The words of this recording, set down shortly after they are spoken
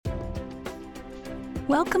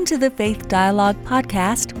Welcome to the Faith Dialogue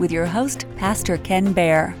podcast with your host, Pastor Ken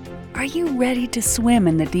Baer. Are you ready to swim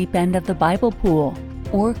in the deep end of the Bible pool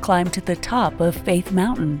or climb to the top of Faith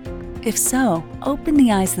Mountain? If so, open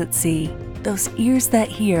the eyes that see, those ears that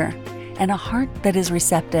hear, and a heart that is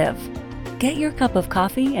receptive. Get your cup of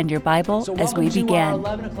coffee and your Bible as we begin. To our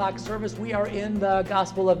 11 o'clock service. We are in the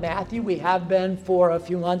Gospel of Matthew. We have been for a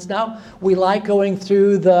few months now. We like going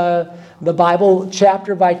through the Bible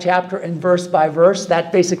chapter by chapter and verse by verse.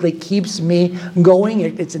 That basically keeps me going.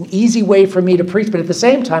 It's an easy way for me to preach, but at the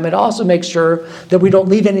same time, it also makes sure that we don't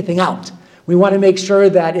leave anything out. We want to make sure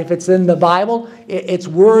that if it's in the Bible, it's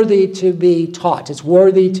worthy to be taught. It's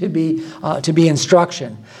worthy to be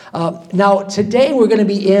instruction. Now, today we're going to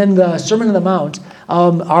be in the Sermon on the Mount.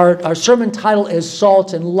 Our sermon title is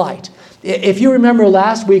Salt and Light. If you remember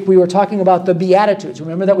last week, we were talking about the Beatitudes.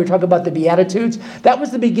 Remember that we were talking about the Beatitudes? That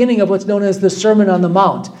was the beginning of what's known as the Sermon on the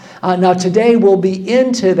Mount. Now, today we'll be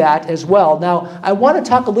into that as well. Now, I want to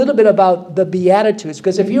talk a little bit about the Beatitudes,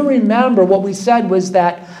 because if you remember, what we said was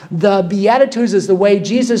that the Beatitudes is the way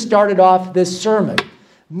Jesus started off this sermon.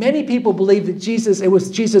 Many people believe that it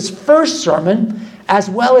was Jesus' first sermon as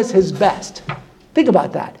well as his best. Think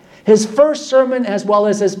about that. His first sermon as well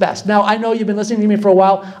as his best. Now, I know you've been listening to me for a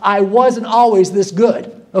while. I wasn't always this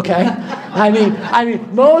good, okay? I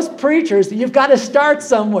mean, most preachers, you've got to start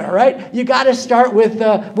somewhere, right? You got to start with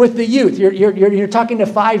the youth. You're talking to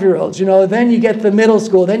 5-year-olds, then you get the middle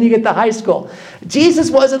school, then you get the high school.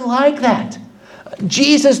 Jesus wasn't like that.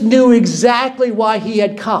 Jesus knew exactly why he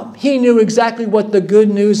had come. He knew exactly what the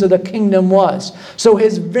good news of the kingdom was. So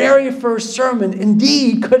his very first sermon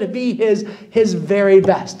indeed could be his very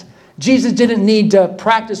best. Jesus didn't need to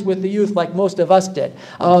practice with the youth like most of us did.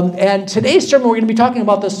 And today's sermon, we're going to be talking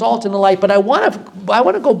about the salt and the light, but I want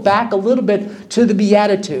to go back a little bit to the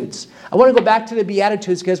Beatitudes. I want to go back to the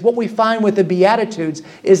Beatitudes because what we find with the Beatitudes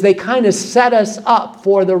is they kind of set us up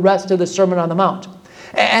for the rest of the Sermon on the Mount.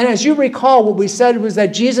 And as you recall, what we said was that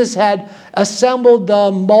Jesus had assembled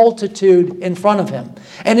the multitude in front of him.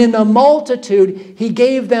 And in the multitude, he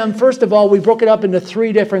gave them, first of all, we broke it up into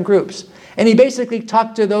 3 different groups. And he basically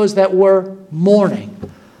talked to those that were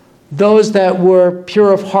mourning, those that were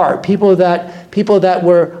pure of heart, people that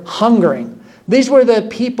were hungering. These were the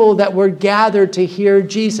people that were gathered to hear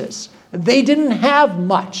Jesus. They didn't have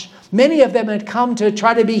much. Many of them had come to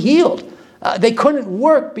try to be healed. They couldn't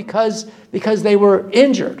work because they were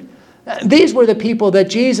injured. These were the people that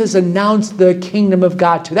Jesus announced the kingdom of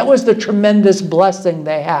God to. That was the tremendous blessing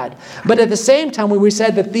they had. But at the same time, we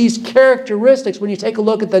said that these characteristics, when you take a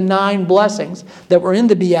look at the 9 blessings that were in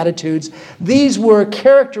the Beatitudes, these were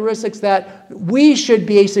characteristics that we should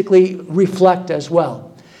basically reflect as well.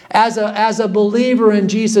 As a believer in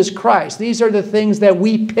Jesus Christ, these are the things that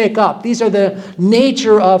we pick up. These are the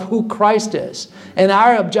nature of who Christ is. And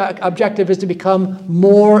our objective is to become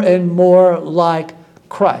more and more like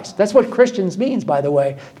Christ. That's what Christians means, by the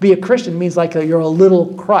way. To be a Christian means like you're a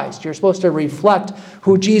little Christ. You're supposed to reflect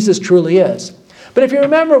who Jesus truly is. But if you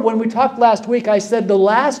remember when we talked last week, I said the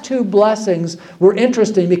last 2 blessings were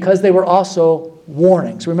interesting because they were also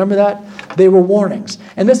warnings. Remember that? They were warnings.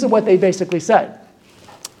 And this is what they basically said.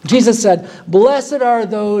 Jesus said, "Blessed are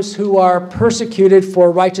those who are persecuted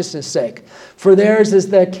for righteousness' sake, for theirs is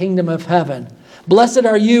the kingdom of heaven. Blessed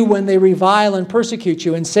are you when they revile and persecute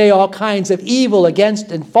you and say all kinds of evil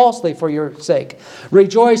against and falsely for your sake.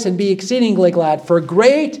 Rejoice and be exceedingly glad, for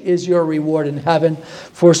great is your reward in heaven,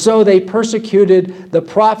 for so they persecuted the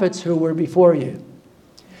prophets who were before you."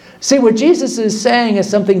 See, what Jesus is saying is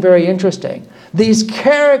something very interesting. These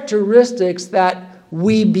characteristics that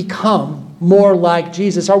we become more like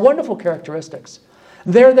Jesus are wonderful characteristics.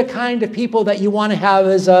 They're the kind of people that you want to have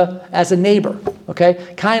as a neighbor, okay?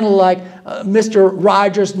 Kind of like Mr.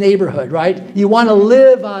 Rogers' neighborhood, right? You want to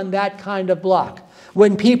live on that kind of block.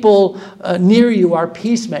 When people near you are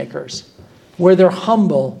peacemakers, where they're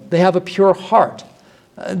humble, they have a pure heart,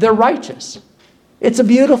 they're righteous. It's a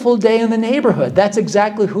beautiful day in the neighborhood. That's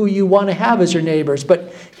exactly who you want to have as your neighbors.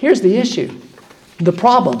 But here's the issue. The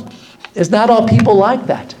problem is not all people like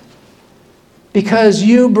that. Because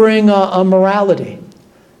you bring a morality.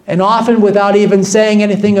 And often without even saying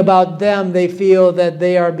anything about them, they feel that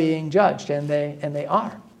they are being judged, and they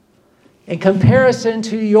are. In comparison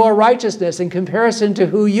to your righteousness, in comparison to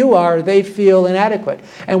who you are, they feel inadequate.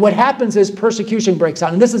 And what happens is persecution breaks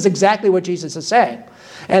out. And this is exactly what Jesus is saying.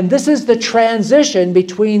 And this is the transition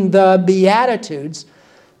between the Beatitudes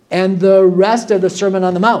and the rest of the Sermon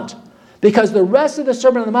on the Mount. Because the rest of the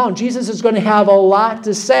Sermon on the Mount, Jesus is going to have a lot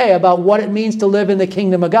to say about what it means to live in the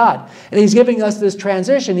kingdom of God. And he's giving us this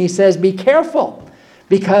transition. He says, be careful.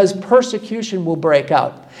 because persecution will break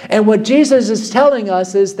out. And what Jesus is telling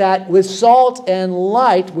us is that with salt and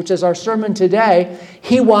light, which is our sermon today,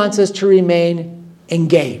 he wants us to remain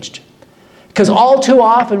engaged. Because all too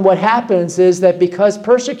often what happens is that because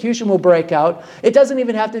persecution will break out, it doesn't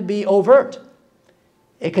even have to be overt.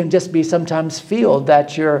 It can just be sometimes feel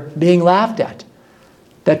that you're being laughed at,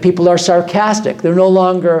 that people are sarcastic. They're no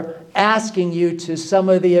longer asking you to some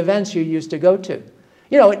of the events you used to go to.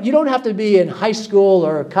 You know, you don't have to be in high school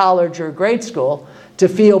or college or grade school to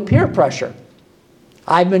feel peer pressure.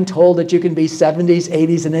 I've been told that you can be 70s,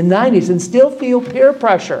 80s, and then 90s and still feel peer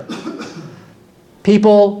pressure.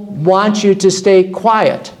 People want you to stay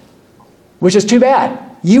quiet, which is too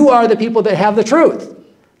bad. You are the people that have the truth.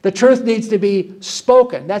 The truth needs to be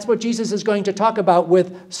spoken. That's what Jesus is going to talk about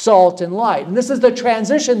with salt and light. And this is the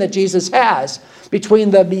transition that Jesus has between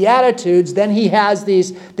the Beatitudes. Then he has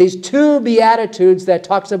these two Beatitudes that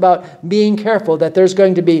talks about being careful, that there's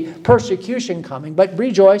going to be persecution coming. But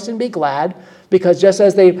rejoice and be glad, because just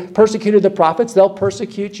as they persecuted the prophets, they'll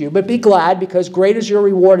persecute you. But be glad, because great is your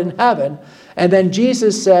reward in heaven. And then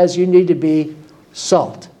Jesus says you need to be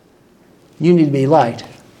salt. You need to be light.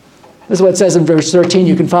 This is what it says in verse 13.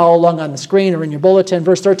 You can follow along on the screen or in your bulletin.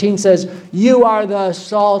 Verse 13 says, you are the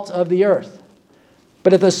salt of the earth.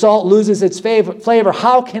 But if the salt loses its flavor,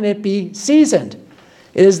 how can it be seasoned?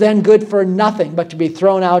 It is then good for nothing but to be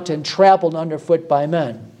thrown out and trampled underfoot by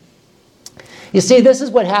men. You see, this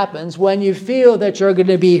is what happens when you feel that you're going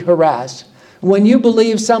to be harassed, when you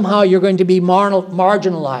believe somehow you're going to be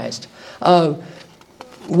marginalized,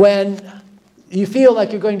 when you feel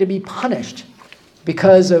like you're going to be punished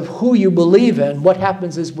because of who you believe in. What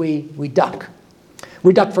happens is we duck.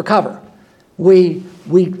 We duck for cover. We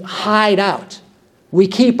hide out. We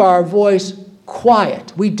keep our voice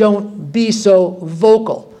quiet. We don't be so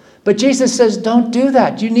vocal. But Jesus says, don't do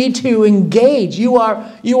that. You need to engage. You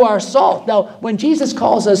are salt. Now, when Jesus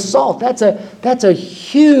calls us salt, that's a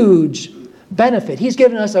huge benefit. He's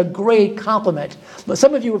given us a great compliment. But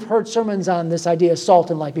some of you have heard sermons on this idea of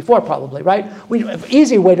salt and light before, probably, right? An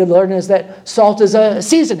easy way to learn is that salt is a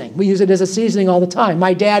seasoning. We use it as a seasoning all the time.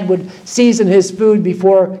 My dad would season his food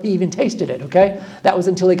before he even tasted it, okay? That was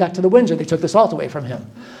until he got to the Windsor. They took the salt away from him.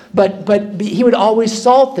 But he would always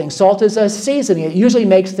salt things. Salt is a seasoning. It usually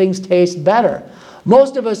makes things taste better.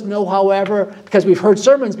 Most of us know, however, because we've heard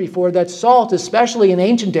sermons before, that salt, especially in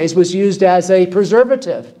ancient days, was used as a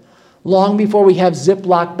preservative. Long before we have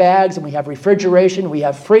Ziploc bags and we have refrigeration, we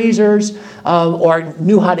have freezers, or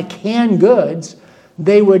knew how to can goods,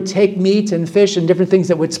 they would take meat and fish and different things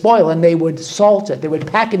that would spoil, and they would salt it. They would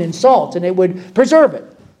pack it in salt, and they would preserve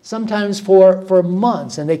it, sometimes for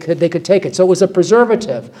months, and they could take it. So it was a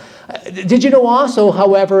preservative. Did you know also,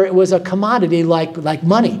 however, it was a commodity like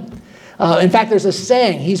money? In fact, there's a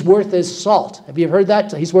saying, he's worth his salt. Have you heard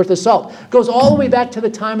that? He's worth his salt. It goes all the way back to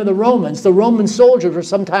the time of the Romans. The Roman soldiers were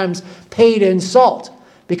sometimes paid in salt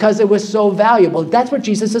because it was so valuable. That's what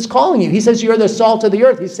Jesus is calling you. He says you're the salt of the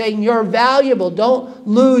earth. He's saying you're valuable. Don't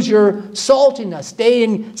lose your saltiness.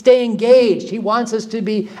 Stay engaged. He wants us to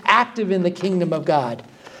be active in the kingdom of God.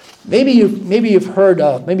 Maybe you've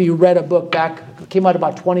heard, maybe you read a book came out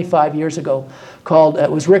about 25 years ago called,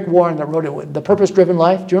 it was Rick Warren that wrote it, The Purpose-Driven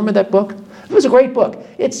Life. Do you remember that book? It was a great book.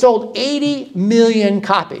 It sold 80 million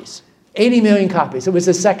copies. 80 million copies. It was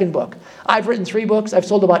the second book. I've written 3 books. I've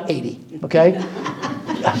sold about 80, okay?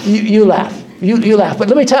 You laugh. You laugh. But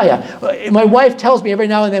let me tell you, my wife tells me every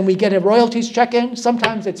now and then we get a royalties check in.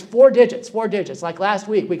 Sometimes it's 4 digits. Like last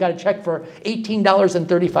week, we got a check for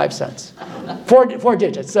 $18.35. 4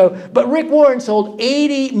 digits. But Rick Warren sold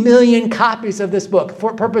 80 million copies of this book,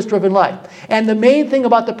 For Purpose-Driven Life. And the main thing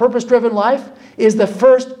about the Purpose-Driven Life is the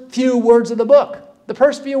first few words of the book. The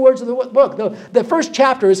first few words of the book. The first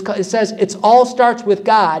chapter, it says, it all starts with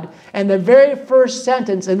God. And the very first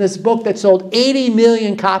sentence in this book that sold 80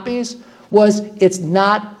 million copies was, it's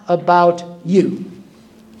not about you.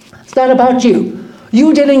 It's not about you.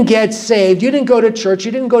 You didn't get saved. You didn't go to church.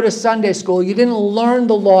 You didn't go to Sunday school. You didn't learn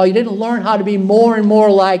the law. You didn't learn how to be more and more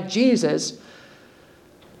like Jesus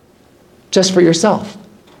just for yourself.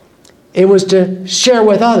 It was to share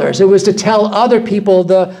with others. It was to tell other people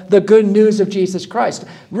the good news of Jesus Christ.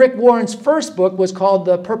 Rick Warren's first book was called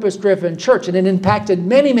The Purpose-Driven Church, and it impacted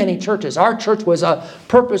many, many churches. Our church was a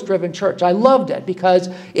purpose-driven church. I loved it because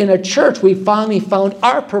in a church we finally found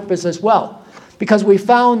our purpose as well, because we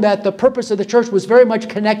found that the purpose of the church was very much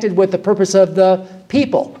connected with the purpose of the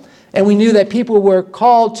people. And we knew that people were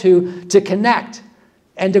called to connect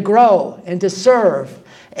and to grow and to serve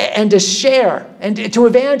and to share and to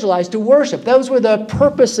evangelize, to worship. Those were the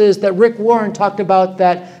purposes that Rick Warren talked about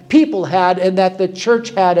that people had and that the church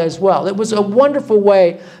had as well. It was a wonderful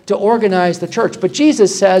way to organize the church. But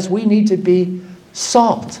Jesus says we need to be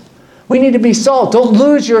salt. We need to be salt. Don't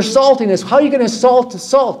lose your saltiness. How are you going to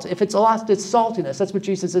salt if it's lost its saltiness? That's what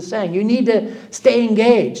Jesus is saying. You need to stay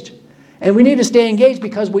engaged. And we need to stay engaged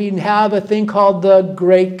because we have a thing called the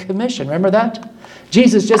Great Commission. Remember that?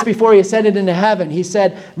 Jesus, just before he ascended into heaven, he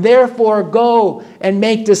said, "Therefore go and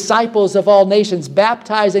make disciples of all nations,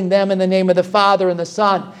 baptizing them in the name of the Father and the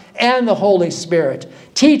Son and the Holy Spirit,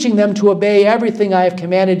 teaching them to obey everything I have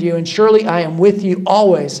commanded you, and surely I am with you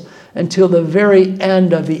always until the very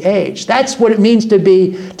end of the age." That's what it means to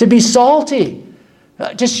be salty,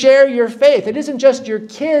 to share your faith. It isn't just your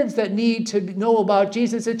kids that need to know about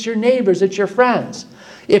Jesus. It's your neighbors. It's your friends.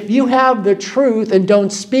 If you have the truth and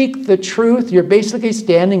don't speak the truth, you're basically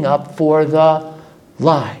standing up for the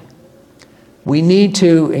lie. We need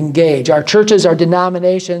to engage. Our churches, our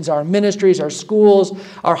denominations, our ministries, our schools,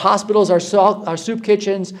 our hospitals, our soup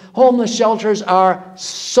kitchens, homeless shelters are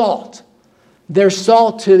salt. They're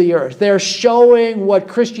salt to the earth. They're showing what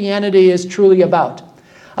Christianity is truly about.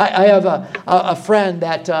 I have a friend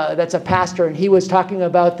that's a pastor, and he was talking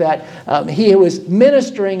about that. He was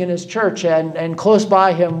ministering in his church, and close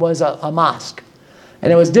by him was a mosque.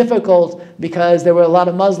 And it was difficult because there were a lot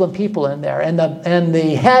of Muslim people in there. And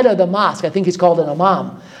the head of the mosque, I think he's called an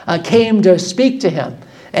imam, came to speak to him.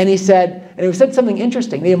 And he said something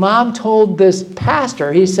interesting. The imam told this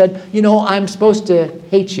pastor, he said, "I'm supposed to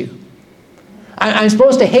hate you. I'm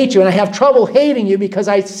supposed to hate you, and I have trouble hating you because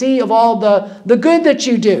I see of all the good that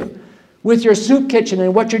you do with your soup kitchen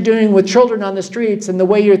and what you're doing with children on the streets and the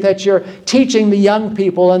way that you're teaching the young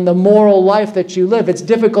people and the moral life that you live. It's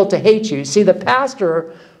difficult to hate you." See, the pastor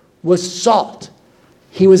was salt.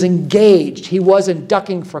 He was engaged. He wasn't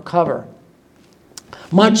ducking for cover.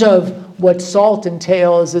 Much of what salt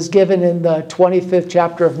entails is given in the 25th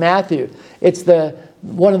chapter of Matthew. It's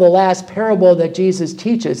one of the last parable that Jesus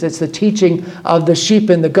teaches. It's the teaching of the sheep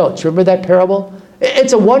and the goats. Remember that parable?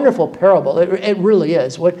 It's a wonderful parable. It really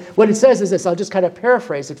is. What it says is this. I'll just kind of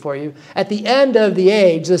paraphrase it for you. At the end of the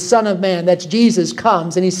age, the Son of Man, that's Jesus,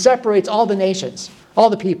 comes and he separates all the nations, all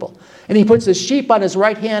the people. And he puts the sheep on his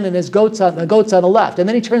right hand and the goats on the left. And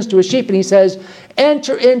then he turns to a sheep and he says,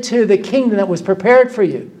 "Enter into the kingdom that was prepared for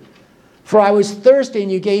you. For I was thirsty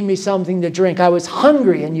and you gave me something to drink. I was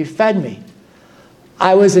hungry and you fed me.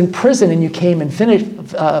 I was in prison and you came and visited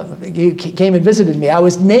me. I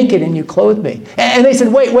was naked and you clothed me." And they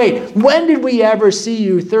said, wait, when did we ever see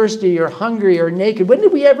you thirsty or hungry or naked? When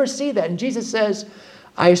did we ever see that? And Jesus says,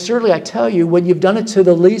 I tell you, when you've done it to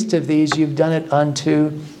the least of these, you've done it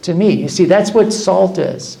unto me. You see, that's what salt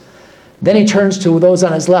is. Then he turns to those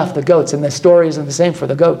on his left, the goats, and the story isn't the same for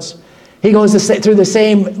the goats. He goes through the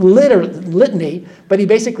same litany, but he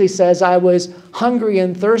basically says, I was hungry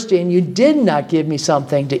and thirsty, and you did not give me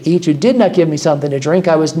something to eat. You did not give me something to drink.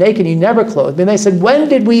 I was naked, and you never clothed me. And they said, when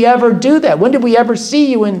did we ever do that? When did we ever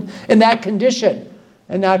see you in that condition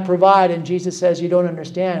and not provide? And Jesus says, you don't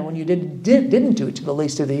understand. When you didn't do it to the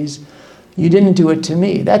least of these, you didn't do it to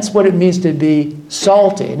me. That's what it means to be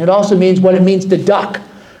salty. And it also means what it means to duck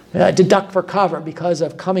for cover because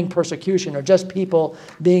of coming persecution or just people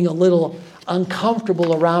being a little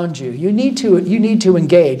uncomfortable around you. You need to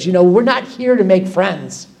engage. We're not here to make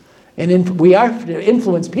friends. And we are to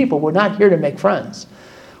influence people. We're not here to make friends.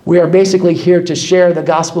 We are basically here to share the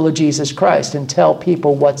gospel of Jesus Christ and tell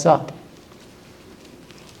people what's up.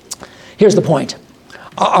 Here's the point.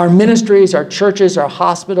 Our ministries, our churches, our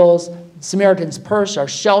hospitals, Samaritan's Purse, our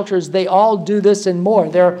shelters, they all do this and more.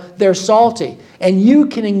 They're salty, and you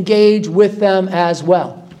can engage with them as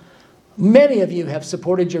well. Many of you have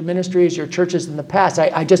supported your ministries, your churches in the past.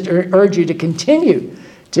 I just urge you to continue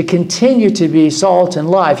to be salt and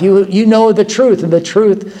life. You know the truth, and the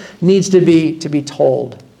truth needs to be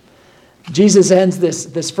told. Jesus ends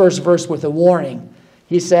this first verse with a warning.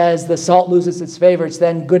 He says, the salt loses its flavor. It's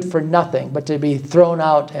then good for nothing but to be thrown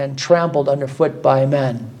out and trampled underfoot by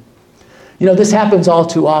men. This happens all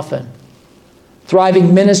too often.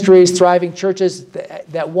 Thriving ministries, thriving churches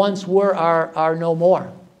that once were are no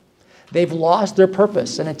more. They've lost their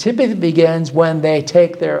purpose, and it typically begins when they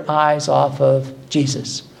take their eyes off of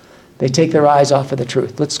Jesus. They take their eyes off of the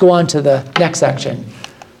truth. Let's go on to the next section.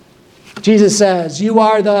 Jesus says, you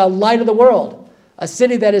are the light of the world. A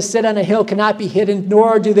city that is set on a hill cannot be hidden,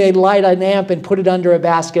 nor do they light a lamp and put it under a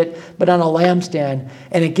basket, but on a lampstand,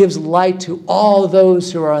 and it gives light to all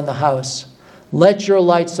those who are in the house. Let your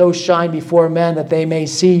light so shine before men that they may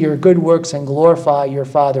see your good works and glorify your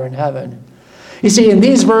Father in heaven. You see, in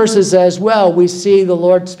these verses as well, we see the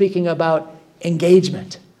Lord speaking about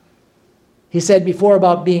engagement. He said before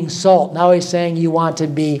about being salt. Now he's saying you want to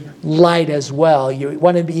be light as well. You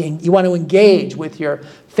want to engage with your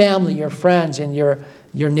family, your friends, and your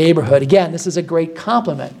neighborhood. Again, this is a great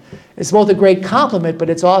compliment. It's both a great compliment, but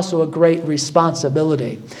it's also a great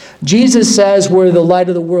responsibility. Jesus says we're the light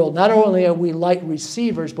of the world. Not only are we light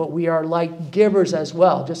receivers, but we are light givers as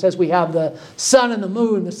well. Just as we have the sun and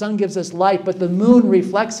the sun gives us light, but the moon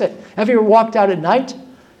reflects it. Have you ever walked out at night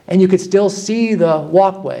and you could still see the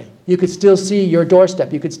walkway? You could still see your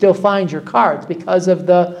doorstep. You could still find your car. It's because of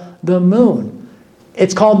the moon.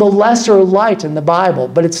 It's called the lesser light in the Bible,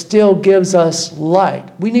 but it still gives us light.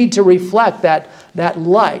 We need to reflect that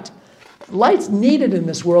light. Light's needed in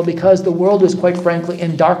this world because the world is, quite frankly,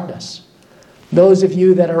 in darkness. Those of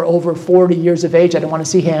you that are over 40 years of age, I don't want to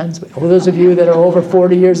see hands, but those of you that are over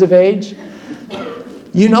 40 years of age,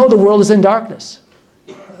 you know the world is in darkness.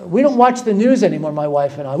 We don't watch the news anymore, my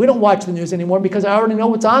wife and I. We don't watch the news anymore because I already know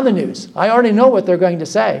what's on the news. I already know what they're going to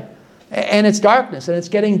say. And it's darkness, and it's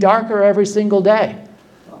getting darker every single day.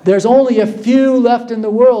 There's only a few left in the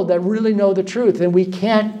world that really know the truth, and we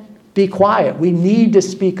can't be quiet. We need to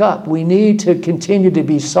speak up. We need to continue to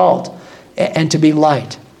be salt and to be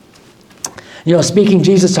light. You know, speaking,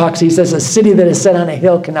 Jesus talks, he says, a city that is set on a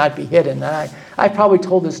hill cannot be hidden. And I probably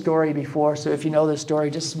told this story before, so if you know this story,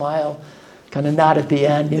 just smile, kind of nod at the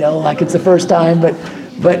end, you know, like it's the first time.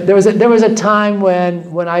 But there was a time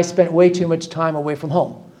when I spent way too much time away from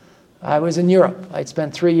home. I was in Europe. I'd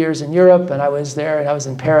spent 3 years in Europe, and I was there, and I was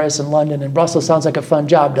in Paris and London and Brussels. Sounds like a fun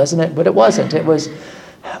job, doesn't it? But it wasn't.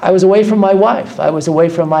 I was away from my wife. I was away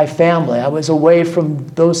from my family. I was away from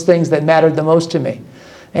those things that mattered the most to me.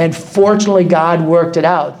 And fortunately, God worked it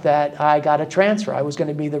out that I got a transfer. I was going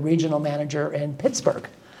to be the regional manager in Pittsburgh.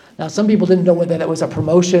 Now, some people didn't know whether that was a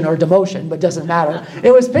promotion or demotion, but it doesn't matter.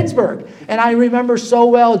 It was Pittsburgh. And I remember so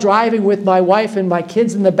well driving with my wife and my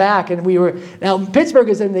kids in the back. And now Pittsburgh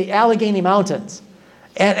is in the Allegheny Mountains.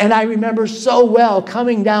 And I remember so well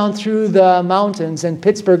coming down through the mountains, and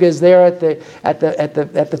Pittsburgh is there at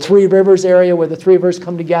the Three Rivers area where the Three Rivers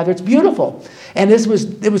come together. It's beautiful. And it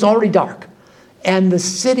was already dark. And the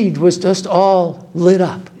city was just all lit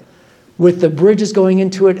up with the bridges going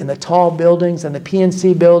into it and the tall buildings and the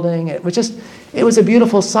PNC building. It was a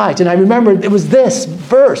beautiful sight. And I remember it was this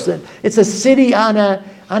verse. It's a city on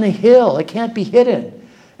a hill. It can't be hidden.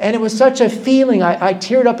 And it was such a feeling. I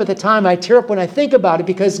teared up at the time. I tear up when I think about it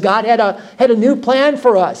because God had a new plan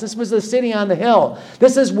for us. This was the city on the hill.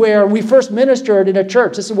 This is where we first ministered in a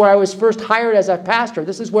church. This is where I was first hired as a pastor.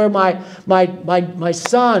 This is where my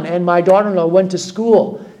son and my daughter-in-law went to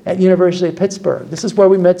school at the University of Pittsburgh. This is where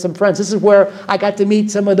we met some friends. This is where I got to meet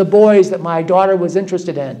some of the boys that my daughter was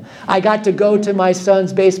interested in. I got to go to my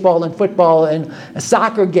son's baseball and football and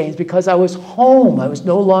soccer games because I was home. I was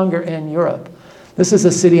no longer in Europe. This is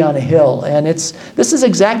a city on a hill, and this is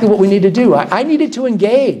exactly what we need to do. I needed to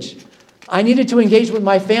engage. I needed to engage with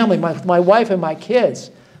my family, my wife and my kids.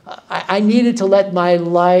 I needed to let my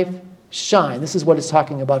life shine. This is what it's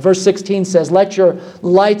talking about. Verse 16 says, "Let your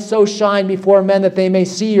light so shine before men that they may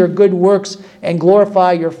see your good works and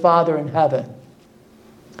glorify your Father in heaven."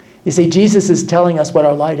 You see, Jesus is telling us what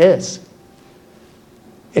our light is.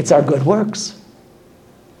 It's our good works.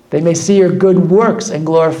 They may see your good works and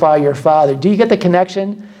glorify your Father. Do you get the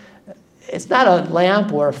connection? It's not a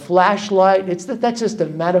lamp or a flashlight. That's just a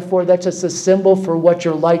metaphor. That's just a symbol for what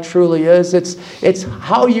your light truly is. It's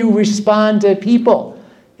how you respond to people.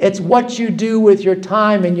 It's what you do with your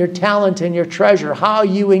time and your talent and your treasure, how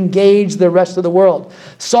you engage the rest of the world.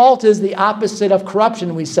 Salt is the opposite of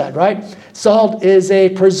corruption, we said, right? Salt is a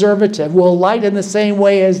preservative. Well, light in the same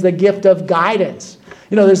way as the gift of guidance.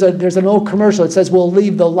 You know, there's an old commercial. It says, "We'll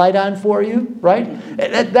leave the light on for you," right?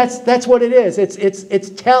 That's what it is. It's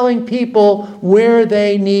telling people where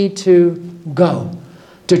they need to go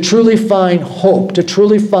to truly find hope, to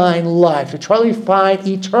truly find life, to truly find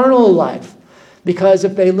eternal life. Because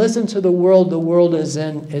if they listen to the world is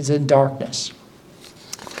in darkness.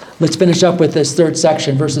 Let's finish up with this third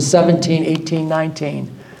section, verses 17, 18, 19.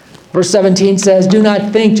 Verse 17 says, "Do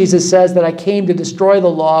not think," Jesus says, "that I came to destroy the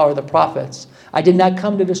law or the prophets. I did not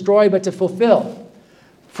come to destroy, but to fulfill.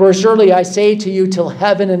 For surely I say to you, till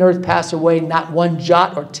heaven and earth pass away, not one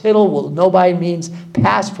jot or tittle will no by means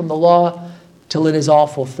pass from the law till it is all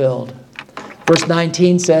fulfilled." Verse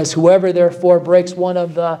 19 says, "Whoever therefore breaks one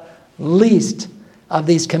of the least of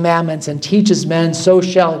these commandments and teaches men, so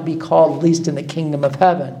shall it be called least in the kingdom of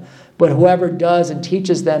heaven. But whoever does and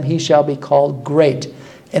teaches them, he shall be called great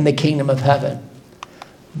in the kingdom of heaven."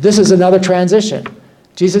 This is another transition.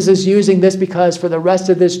 Jesus is using this because for the rest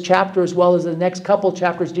of this chapter, as well as the next couple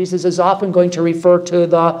chapters, Jesus is often going to refer to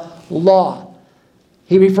the law.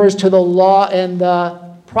 He refers to the law and the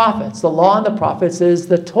prophets. The law and the prophets is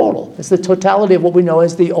the total. It's the totality of what we know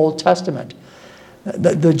as the Old Testament.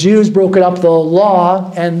 The Jews broke it up, the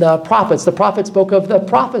law and the prophets. The prophets spoke of the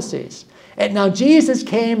prophecies. And now Jesus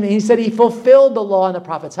came and he said he fulfilled the law and the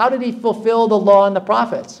prophets. How did he fulfill the law and the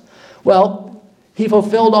prophets? Well, he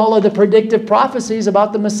fulfilled all of the predictive prophecies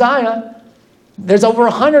about the Messiah. There's over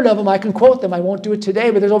 100 of them. I can quote them. I won't do it today,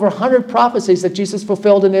 but there's over 100 prophecies that Jesus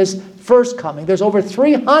fulfilled in his first coming. There's over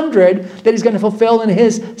 300 that he's going to fulfill in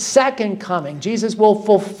his second coming. Jesus will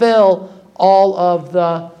fulfill all of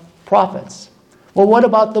the prophets. Well, what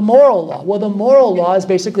about the moral law? Well, the moral law is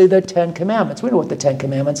basically the Ten Commandments. We know what the Ten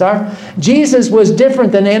Commandments are. Jesus was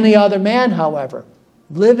different than any other man, however,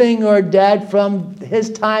 living or dead from his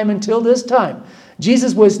time until this time.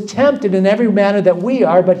 Jesus was tempted in every manner that we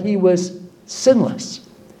are, but he was sinless.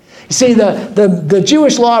 You see, the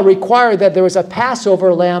Jewish law required that there was a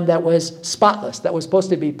Passover lamb that was spotless, that was supposed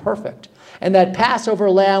to be perfect. And that Passover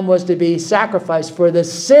lamb was to be sacrificed for the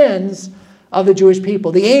sins of the Jewish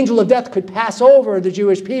people. The angel of death could pass over the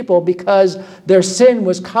Jewish people because their sin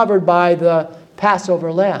was covered by the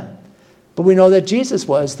Passover lamb. But we know that Jesus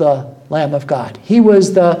was the Lamb of God. He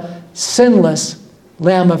was the sinless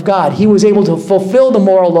Lamb of God. He was able to fulfill the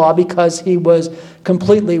moral law because he was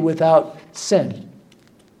completely without sin.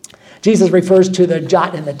 Jesus refers to the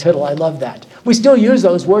jot and the tittle. I love that. We still use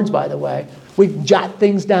those words, by the way. We jot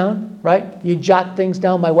things down, right? You jot things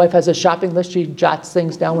down. My wife has a shopping list. She jots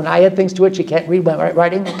things down. When I add things to it, she can't read my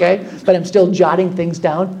writing, okay? But I'm still jotting things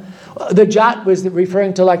down. The jot was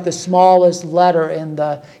referring to like the smallest letter in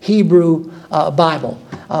the Hebrew Bible,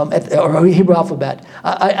 or Hebrew alphabet.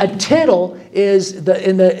 A tittle is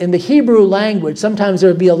in the Hebrew language. Sometimes there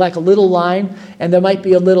would be like a little line, and there might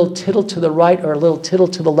be a little tittle to the right or a little tittle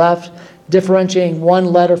to the left, differentiating one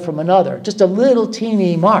letter from another. Just a little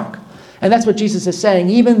teeny mark. And that's what Jesus is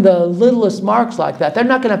saying. Even the littlest marks like that, they're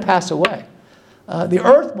not going to pass away. The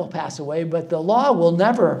earth will pass away, but the law will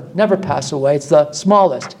never pass away. It's the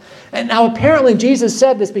smallest. And now apparently Jesus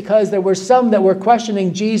said this because there were some that were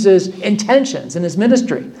questioning Jesus' intentions in his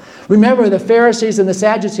ministry. Remember, the Pharisees and the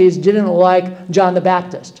Sadducees didn't like John the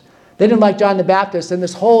Baptist. They didn't like John the Baptist, and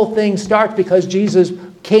this whole thing starts because Jesus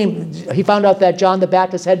came. He found out that John the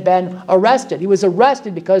Baptist had been arrested. He was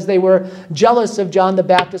arrested because they were jealous of John the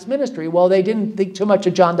Baptist's ministry. Well, they didn't think too much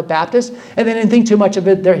of John the Baptist, and they didn't think too much of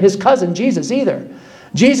his cousin Jesus either.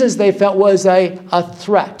 Jesus, they felt, was a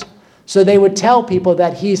threat. So they would tell people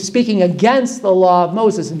that he's speaking against the law of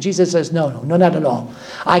Moses, and Jesus says, no, not at all.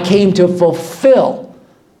 I came to fulfill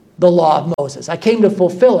the law of Moses. I came to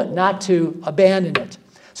fulfill it, not to abandon it.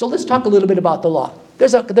 So let's talk a little bit about the law.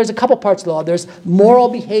 There's a couple parts of the law. There's moral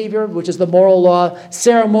behavior, which is the moral law.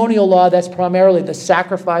 Ceremonial law, that's primarily the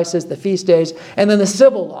sacrifices, the feast days. And then the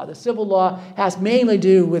civil law. The civil law has mainly to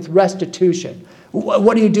do with restitution.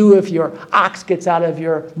 What do you do if your ox gets out of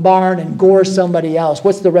your barn and gores somebody else?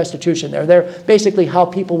 What's the restitution there? They're basically how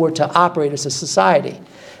people were to operate as a society.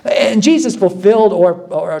 And Jesus fulfilled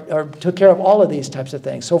or took care of all of these types of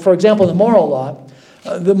things. So, for example, the moral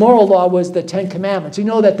law was the Ten Commandments. You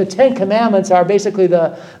know that the Ten Commandments are basically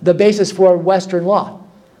the basis for Western law.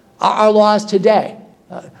 Our laws today,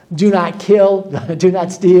 do not kill, do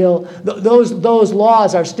not steal, those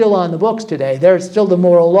laws are still on the books today. They're still the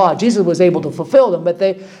moral law. Jesus was able to fulfill them, but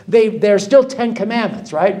they're still 10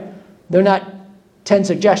 Commandments, right? They're not 10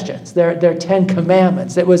 suggestions. They're 10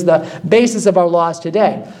 Commandments. It was the basis of our laws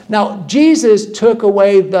today. Now, Jesus took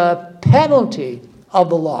away the penalty of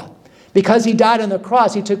the law. Because he died on the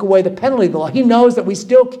cross, he took away the penalty of the law. He knows that we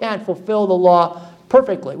still can't fulfill the law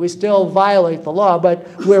perfectly. We still violate the law, but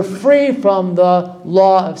we're free from the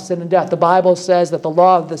law of sin and death. The Bible says that the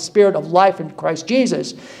law of the Spirit of life in Christ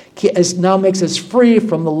Jesus now makes us free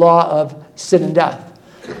from the law of sin and death.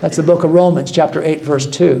 That's the book of Romans, chapter 8, verse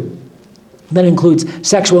 2. That includes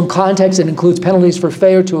sexual context. It includes penalties for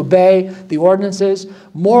failure to obey the ordinances.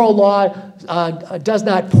 Moral law does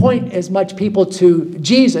not point as much people to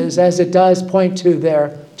Jesus as it does point to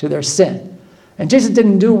their sin. And Jesus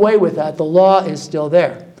didn't do away with that. The law is still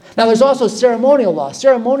there. Now, there's also ceremonial law.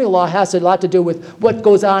 Ceremonial law has a lot to do with what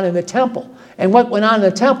goes on in the temple. And what went on in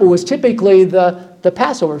the temple was typically the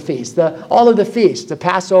Passover feast, all of the feasts, the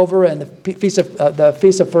Passover and the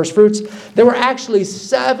Feast of First Fruits. There were actually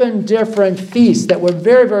 7 different feasts that were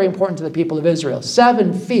very, very important to the people of Israel.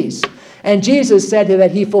 7 feasts. And Jesus said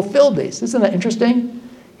that he fulfilled these. Isn't that interesting?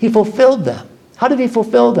 He fulfilled them. How did he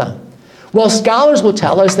fulfill them? Well, scholars will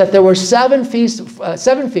tell us that there were 7 feasts,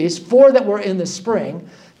 4 that were in the spring,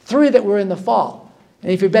 3 that were in the fall.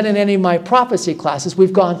 And if you've been in any of my prophecy classes,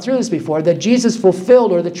 we've gone through this before, that Jesus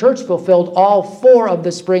fulfilled, or the church fulfilled, all 4 of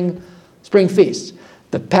the spring feasts.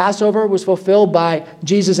 The Passover was fulfilled by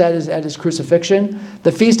Jesus at his crucifixion.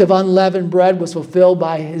 The Feast of Unleavened Bread was fulfilled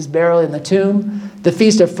by his burial in the tomb. The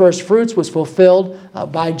Feast of First Fruits was fulfilled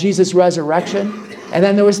by Jesus' resurrection. And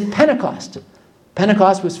then there was Pentecost.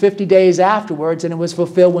 Pentecost was 50 days afterwards, and it was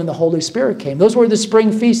fulfilled when the Holy Spirit came. Those were the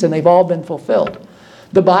spring feasts, and they've all been fulfilled.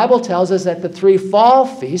 The Bible tells us that the 3 fall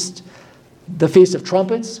feasts, the Feast of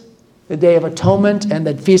Trumpets, the Day of Atonement, and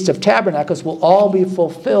the Feast of Tabernacles will all be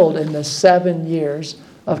fulfilled in the 7 years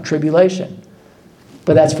of tribulation.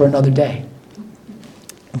 But that's for another day.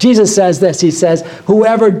 Jesus says this. He says,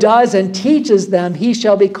 whoever does and teaches them, he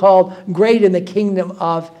shall be called great in the kingdom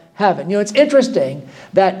of heaven. You know, it's interesting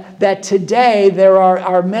that today there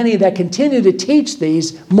are many that continue to teach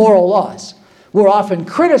these moral laws. We're often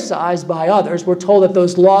criticized by others. We're told that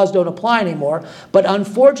those laws don't apply anymore. But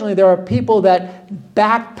unfortunately, there are people that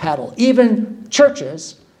backpedal. Even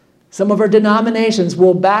churches, some of our denominations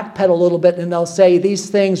will backpedal a little bit, and they'll say these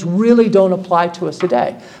things really don't apply to us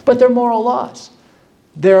today. But they're moral laws.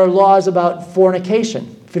 There are laws about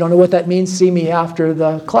fornication. If you don't know what that means, see me after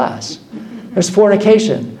the class. There's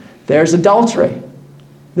fornication. There's adultery.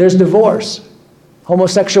 There's divorce.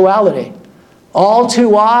 Homosexuality. All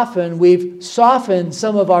too often, we've softened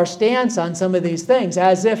some of our stance on some of these things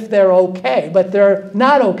as if they're okay, but they're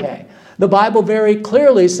not okay. The Bible very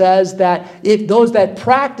clearly says that if those that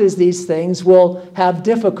practice these things will have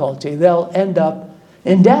difficulty. They'll end up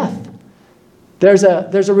in death. There's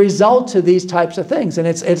a result to these types of things, and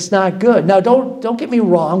it's not good. Now, don't get me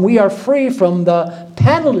wrong. We are free from the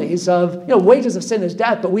penalties of, wages of sin is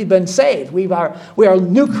death, but we've been saved. We are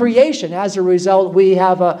new creation. As a result, we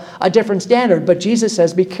have a different standard. But Jesus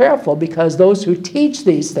says, be careful, because those who teach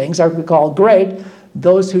these things are called great.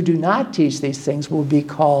 Those who do not teach these things will be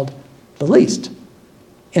called the least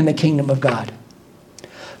in the kingdom of God.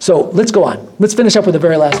 So let's go on. Let's finish up with the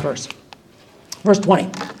very last verse. Verse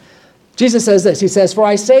 20. Jesus says this. He says, for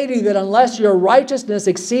I say to you that unless your righteousness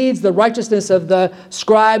exceeds the righteousness of the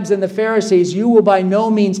scribes and the Pharisees, you will by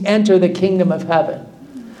no means enter the kingdom of heaven.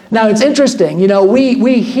 Now, it's interesting.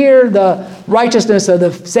 We hear the righteousness of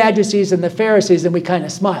the Sadducees and the Pharisees, and we kind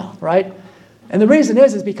of smile, right? And the reason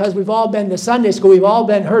is because we've all been to Sunday school. We've all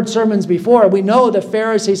heard sermons before. We know the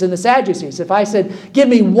Pharisees and the Sadducees. If I said, give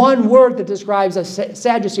me one word that describes a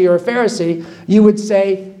Sadducee or a Pharisee, you would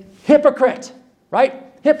say hypocrite, right?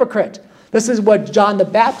 Hypocrite. This is what John the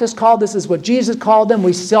Baptist called. This is what Jesus called them.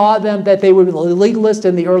 We saw them that they were legalists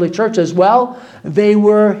in the early church as well. They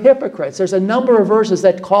were hypocrites. There's a number of verses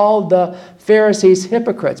that called the Pharisees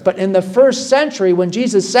hypocrites. But in the first century, when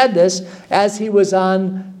Jesus said this, as he was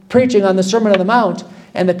preaching on the Sermon on the Mount,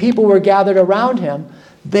 and the people were gathered around him,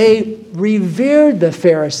 they revered the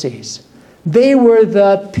Pharisees. They were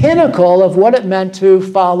the pinnacle of what it meant to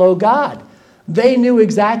follow God. They knew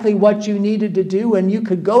exactly what you needed to do, and you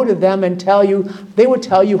could go to them and they would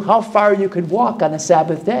tell you how far you could walk on a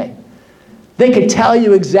Sabbath day. They could tell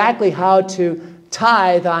you exactly how to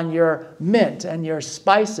tithe on your mint and your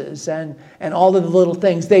spices and all of the little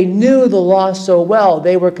things. They knew the law so well.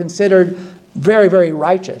 They were considered very, very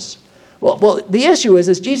righteous. Well, the issue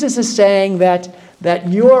is Jesus is saying that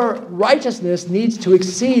your righteousness needs to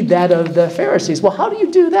exceed that of the Pharisees. Well, how do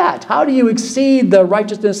you do that? How do you exceed the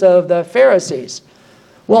righteousness of the Pharisees?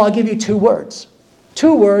 Well, I'll give you 2 words.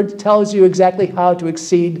 2 words tells you exactly how to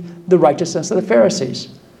exceed the righteousness of the Pharisees.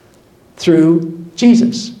 Through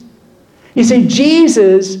Jesus. You see,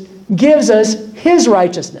 Jesus gives us his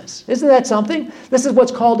righteousness. Isn't that something? This is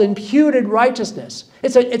what's called imputed righteousness.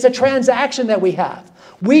 It's a transaction that we have.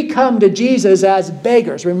 We come to Jesus as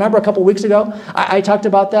beggars. Remember a couple weeks ago, I talked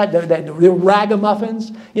about that, the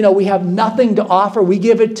ragamuffins. We have nothing to offer. We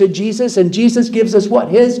give it to Jesus, and Jesus gives us what?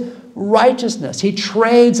 His righteousness. He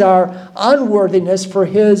trades our unworthiness for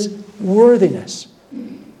his worthiness.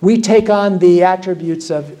 We take on the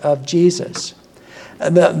attributes of Jesus.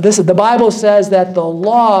 The Bible says that the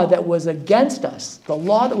law that was against us,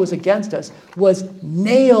 was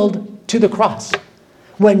nailed to the cross.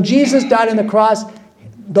 When Jesus died on the cross,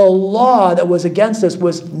 the law that was against us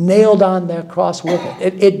was nailed on the cross with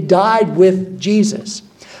it. It died with Jesus.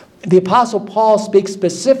 The Apostle Paul speaks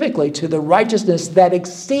specifically to the righteousness that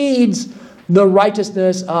exceeds the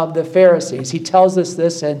righteousness of the Pharisees. He tells us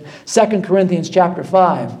this in 2 Corinthians chapter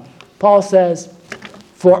 5. Paul says,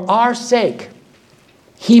 for our sake,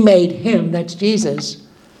 he made him, that's Jesus,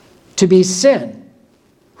 to be sin,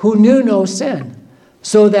 who knew no sin,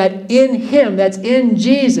 so that in him, that's in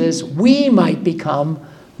Jesus, we might become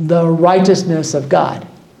the righteousness of God.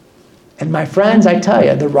 And my friends, I tell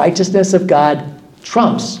you, the righteousness of God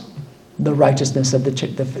trumps the righteousness of the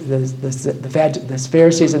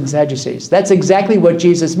Pharisees and the Sadducees. That's exactly what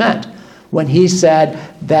Jesus meant when he said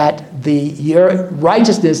that your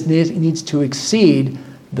righteousness needs to exceed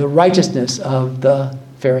the righteousness of the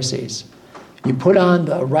Pharisees. You put on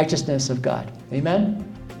the righteousness of God. Amen?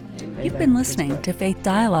 You've been listening to Faith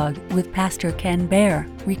Dialogue with Pastor Ken Baer,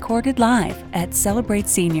 recorded live at Celebrate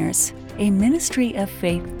Seniors, a ministry of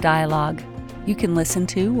Faith Dialogue. You can listen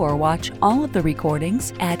to or watch all of the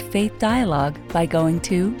recordings at Faith Dialogue by going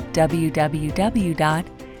to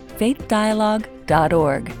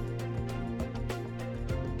www.faithdialogue.org.